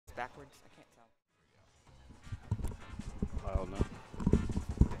backwards? I can't tell. I don't know.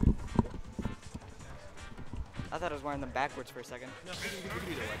 I thought I was wearing them backwards for a second.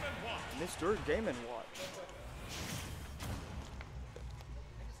 Mr. Game & Watch.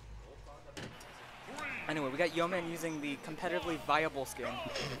 Anyway, we got Yoman using the competitively viable skin,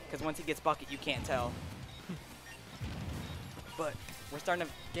 because once he gets bucket, you can't tell. But we're starting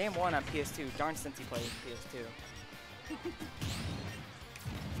game 1 on PS2. Darn since he plays PS2.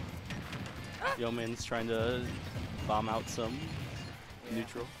 Yoman's trying to bomb out some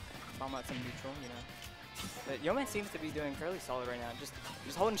neutral. Bomb out some neutral, you know. But Yoman seems to be doing fairly solid right now. Just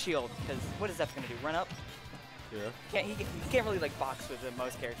holding shield, because what is that going to do? Run up? Yeah. He can't really like box with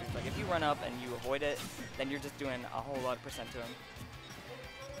most characters. Like if you run up and you avoid it, then you're just doing a whole lot of percent to him.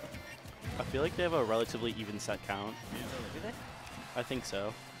 I feel like they have a relatively even set count. Do they? I think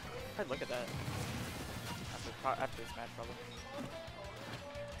so. I'd look at that. After this match, probably.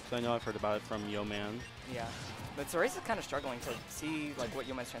 So I know I've heard about it from Yoman. Yeah. But Cereza's kind of struggling to see like what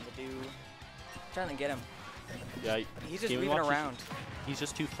Yoman's trying to do. Trying to get him. Yeah, he's just weaving around. He's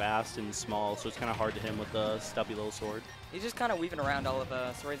just too fast and small, so it's kind of hard to hit him with the stubby little sword. He's just kind of weaving around all of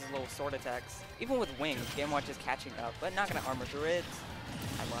Cereza's little sword attacks. Even with wings, Game Watch is catching up, but not going to armor through it.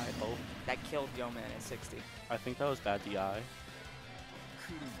 I lied. Oh. That killed Yoman at 60. I think that was bad DI.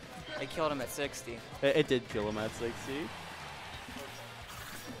 It killed him at 60. It did kill him at 60.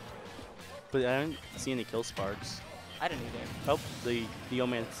 But I didn't see any kill sparks. I didn't either. Oh, the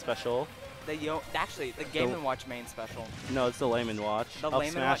Yoman special. Actually, the Game & Watch main special. No, it's the Layman Watch. The Up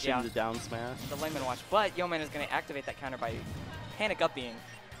Layman smash Watch, yeah. into down smash. The Layman Watch. But Yoman is going to activate that counter by panic upping.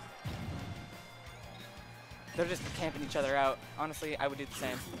 They're just camping each other out. Honestly, I would do the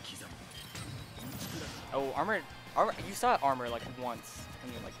same. Oh, armor. You saw armor like once,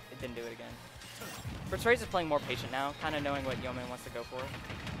 and like it didn't do it again. But Cereza's playing more patient now, kind of knowing what Yoman wants to go for.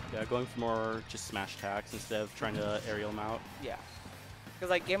 Yeah, going for more just smash attacks instead of trying to aerial him out. Yeah. Because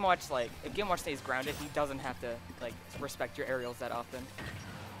like Game Watch, if Game Watch stays grounded, he doesn't have to like respect your aerials that often.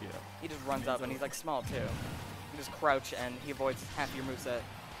 Yeah. He just runs up, and he's like small too. You just crouch, and he avoids half your moveset.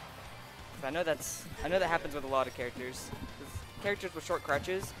 So I know that happens with a lot of characters. Characters with short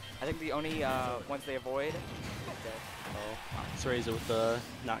crouches, I think the only ones they avoid. Oh, Cereza with the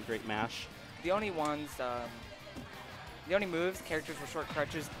not great mash. The only moves characters with short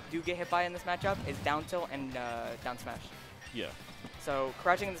crouches do get hit by in this matchup is down tilt and down smash. Yeah. So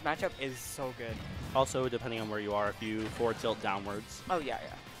crouching in this matchup is so good. Also, depending on where you are, if you forward tilt downwards. Oh yeah,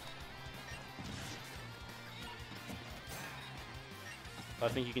 yeah. I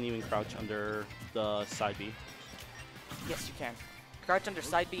think you can even crouch under the side B. Yes, you can. Crouch under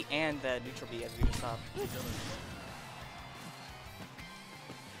side B and the neutral B, as we just saw.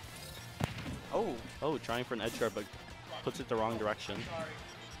 Oh. Oh, trying for an edge guard, but puts it the wrong direction.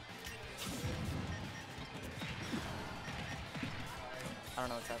 I don't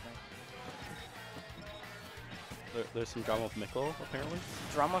know what's happening. There's some drama with Mikkel, apparently.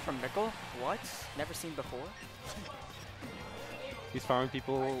 Drama from Mikkel? What? Never seen before? He's farming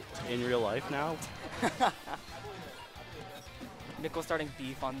people in real life now. Mikkel starting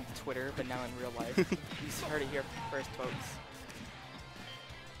beef on Twitter, but now in real life. You heard it here first, folks.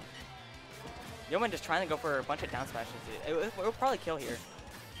 Yoman just trying to go for a bunch of down smashes. It'll probably kill here.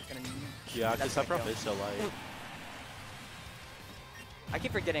 Yeah, because Sephiroth is so light. I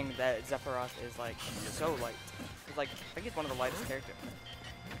keep forgetting that Sephiroth is like so light. He's like, I think he's one of the lightest characters.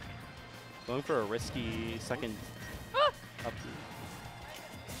 Going for a risky second up.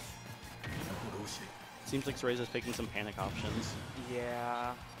 Seems like Cereza's picking some panic options.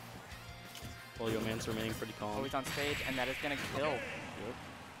 Yeah. While Yoman's remaining pretty calm. Oh, he's on stage, and that is gonna kill. Yep.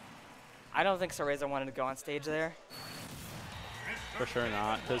 I don't think Cereza wanted to go on stage there. For sure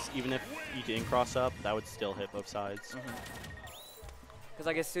not, because even if you didn't cross up, that would still hit both sides. Because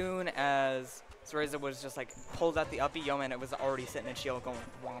like as soon as Cereza was just like pulled out the uppy, Yoman, it was already sitting in shield going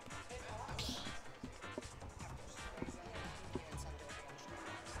womp.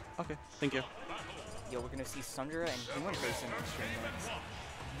 Okay, thank you. Yo, we're gonna see Sundra and Human Person extreme moves.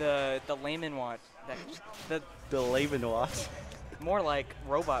 The layman watch. The layman watch. More like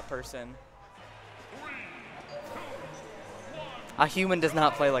robot person. A human does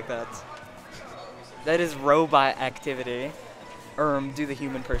not play like that. That is robot activity. Do the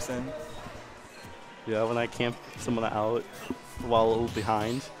human person. Yeah, when I camp someone out while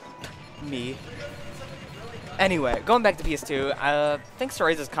behind. Me. Anyway, going back to PS2, I think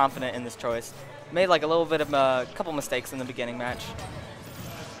Cereza's confident in this choice. Made like a little bit of a couple mistakes in the beginning match.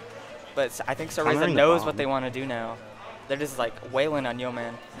 But I think Cereza knows what they want to do now. They're just like wailing on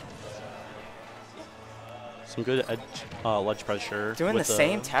Yoman. Some good edge, ledge pressure. Doing the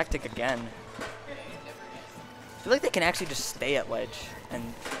same tactic again. I feel like they can actually just stay at ledge and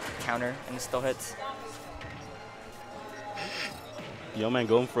counter, and it still hits. Yoman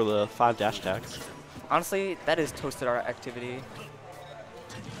going for the 5 dash attacks. Honestly, that is toasted art activity.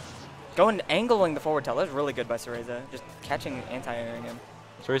 Going angling the forward tilt, that was really good by Cereza. Just catching anti-airing him.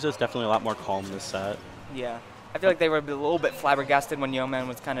 Cereza is definitely a lot more calm this set. Yeah. I feel like they were a little bit flabbergasted when Yoman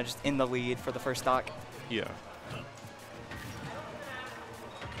was kind of just in the lead for the first stock. Yeah.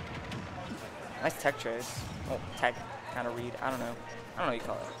 Nice tech trace. Oh, tech kind of read. I don't know. I don't know what you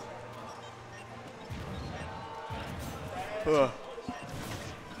call it. Ugh.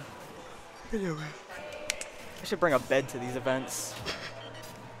 Anyway. I should bring a bed to these events.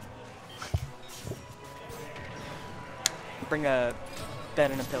 Bring a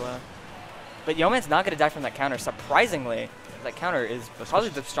bed and a pillow. But Yoman's not going to die from that counter. Surprisingly, that counter is probably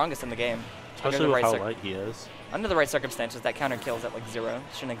the strongest in the game. Especially with how light he is. Under the right circumstances, that counter kills at like 0. It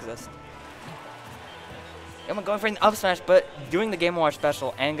shouldn't exist. Yoman going for an up smash, but doing the Game & Watch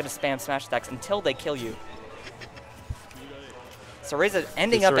special and going to spam smash attacks until they kill you. Cereza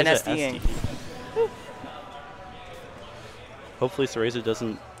ending up in SDing. Hopefully Cereza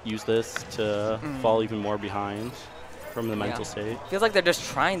doesn't use this to fall even more behind from the mental state. Feels like they're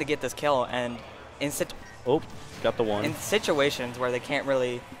just trying to get this kill, and got the 1. In situations where they can't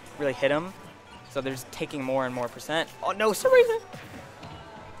really hit him, so they're just taking more and more percent. Oh no, Cereza!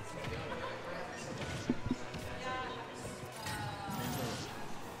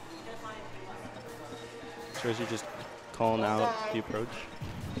 Cereza just calling out the approach.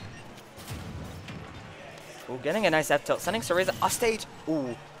 Ooh, getting a nice F tilt, sending Cereza off stage.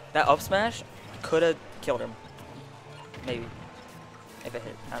 Ooh, that up smash could have killed him. Maybe, if it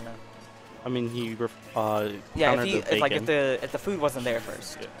hit. I don't know. I mean, he yeah, if the food wasn't there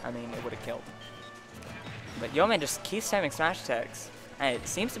first, I mean, it would have killed. But Yoman just keeps spamming smash attacks, and it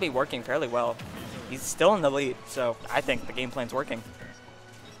seems to be working fairly well. He's still in the lead, so I think the game plan's working.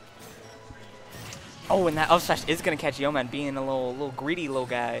 Oh, and that up smash is gonna catch Yoman being a little greedy little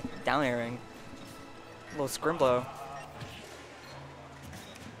guy, down airing, a little scrim blow.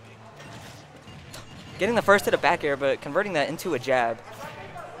 Getting the first hit of back air, but converting that into a jab.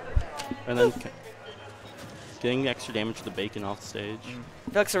 And then getting the extra damage to the bacon off the stage.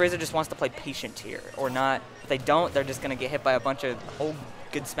 I feel like Cereza just wants to play patient here, or not. If they don't, they're just going to get hit by a bunch of old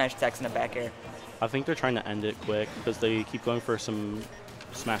good smash attacks in the back air. I think they're trying to end it quick because they keep going for some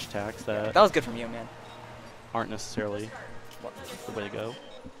smash attacks that was good from you, man. Aren't necessarily the way to go.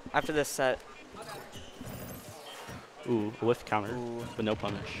 After this set. Ooh, a whiff counter, but no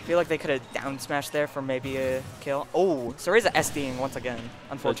punish. I feel like they could have down smashed there for maybe a kill. Oh, Cereza SDing once again,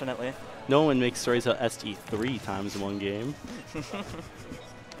 unfortunately. But no one makes Cereza SD 3 times in one game.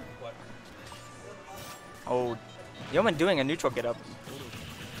 Oh, Yoman doing a neutral get up.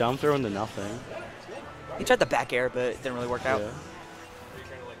 Down throw into nothing. He tried the back air, but it didn't really work out.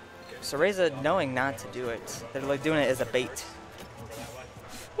 Cereza knowing not to do it. They're like doing it as a bait.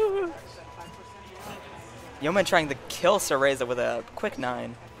 Yoman trying to kill Cereza with a quick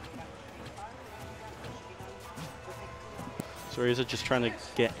 9. Cereza just trying to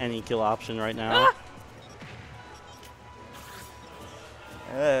get any kill option right now.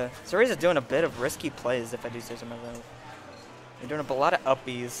 Cereza doing a bit of risky plays, if I do say so myself. They're doing a lot of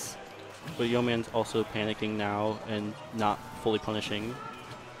uppies. But Yoman's also panicking now and not fully punishing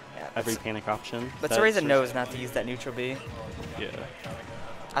every panic option. But Cereza knows not to use that neutral B. Yeah.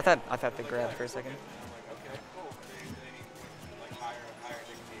 I thought they grabbed for a second.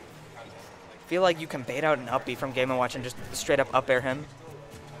 Feel like you can bait out an up B from Game & Watch and just straight up air him.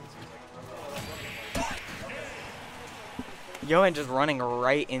 Yoman just running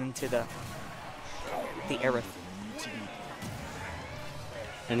right into the Aerith.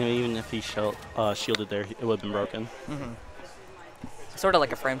 And even if he shielded there, it would have been broken. Sort of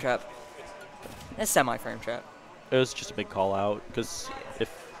like a frame trap. A semi-frame trap. It was just a big call out because if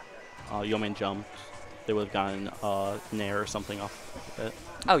Yoman jumped, they would have gotten Nair or something off of it.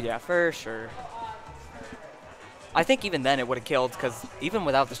 Oh yeah, for sure. I think even then it would have killed because even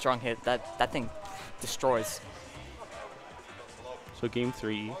without the strong hit, that thing destroys. So game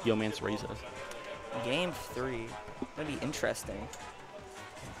 3, Yoman's Cereza. Game 3. That'd be interesting.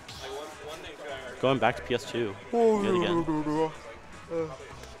 Going back to PS2 yet again.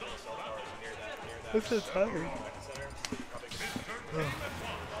 I'm so tired.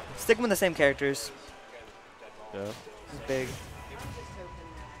 Sticking with the same characters. Yeah. This is big.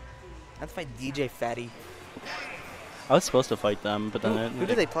 I have to fight DJ Fatty. I was supposed to fight them, but then who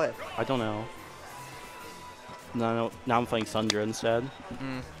do they play? I don't know. No, now I'm playing Sundra instead.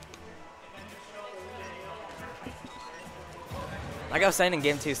 Like I was saying in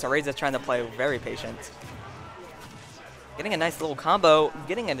game 2, Cereza trying to play very patient. Getting a nice little combo,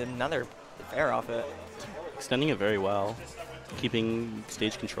 getting another fair off it. Extending it very well, keeping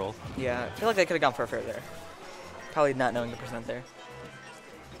stage control. Yeah, I feel like they could have gone for a fair there. Probably not knowing the percent there.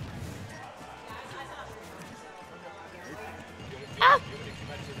 Ah!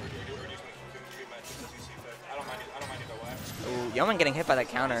 Ooh, Yoman getting hit by that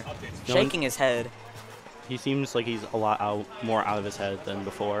counter, shaking his head. He seems like he's a lot more out of his head than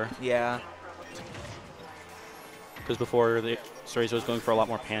before. Yeah. Because before, Cereza was going for a lot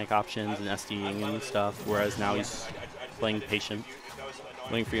more panic options and SDing and stuff, whereas now he's playing patient,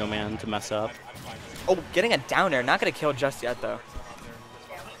 waiting for Yoman to mess up. Oh, getting a downer. Not going to kill just yet, though.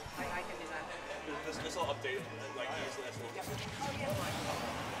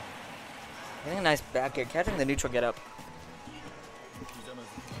 Getting a nice back air, catching the neutral get up.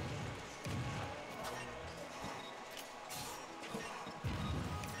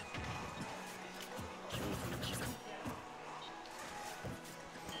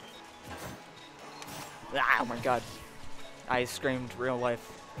 Ah, oh my god. I screamed real life.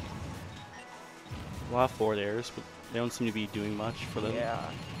 A lot of forward airs, but they don't seem to be doing much for them. Yeah.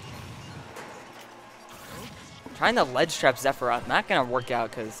 Trying to ledge trap Sephiroth. Not going to work out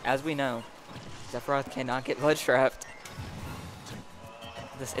because, as we know, Sephiroth cannot get ledge trapped.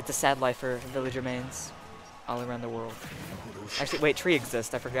 It's a sad life for villager mains all around the world. Actually, wait, tree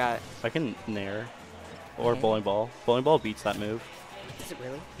exists. I forgot. I can nair. Or bowling ball. Bowling ball beats that move. Is it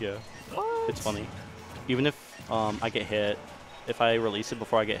really? Yeah. What? It's funny. Even if I get hit, if I release it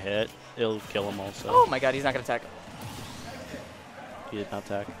before I get hit, it'll kill him also. Oh my god, he's not going to attack. He did not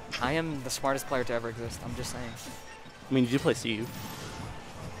attack. I am the smartest player to ever exist. I'm just saying. I mean, you do play Steve.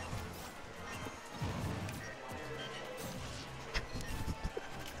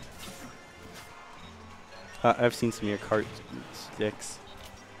 I've seen some of your cart sticks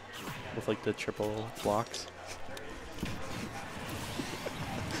with like the triple blocks.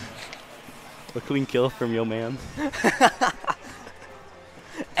 A clean kill from Yoman.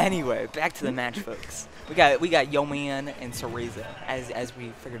 Anyway, back to the match, folks. We got Yoman and Cereza as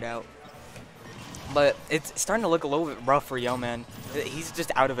we figured out. But it's starting to look a little bit rough for Yoman. He's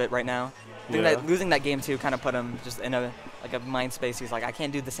just out of it right now. I think that losing that game 2 kind of put him just in a mind space. He's like, I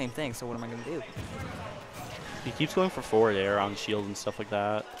can't do the same thing, so what am I going to do? He keeps going for forward air on shield and stuff like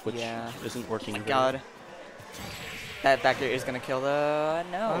that, which isn't working. Oh my god. That back air is going to kill the...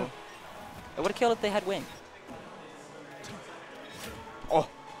 No. Huh? It would have killed if they had wing. Oh.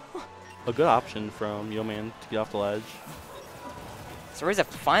 A good option from Yoman to get off the ledge. Cereza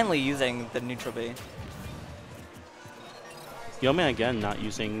finally using the neutral B. Yoman again not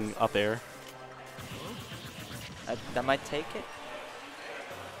using up air. That might take it.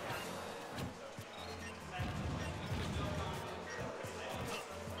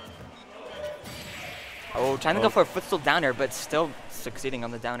 Oh, trying to go for a footstool downer, but still succeeding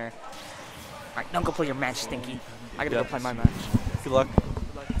on the downer. Alright, don't go play your match, Stinky. I gotta go play my match. Good luck.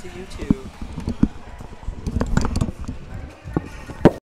 Good luck to you too.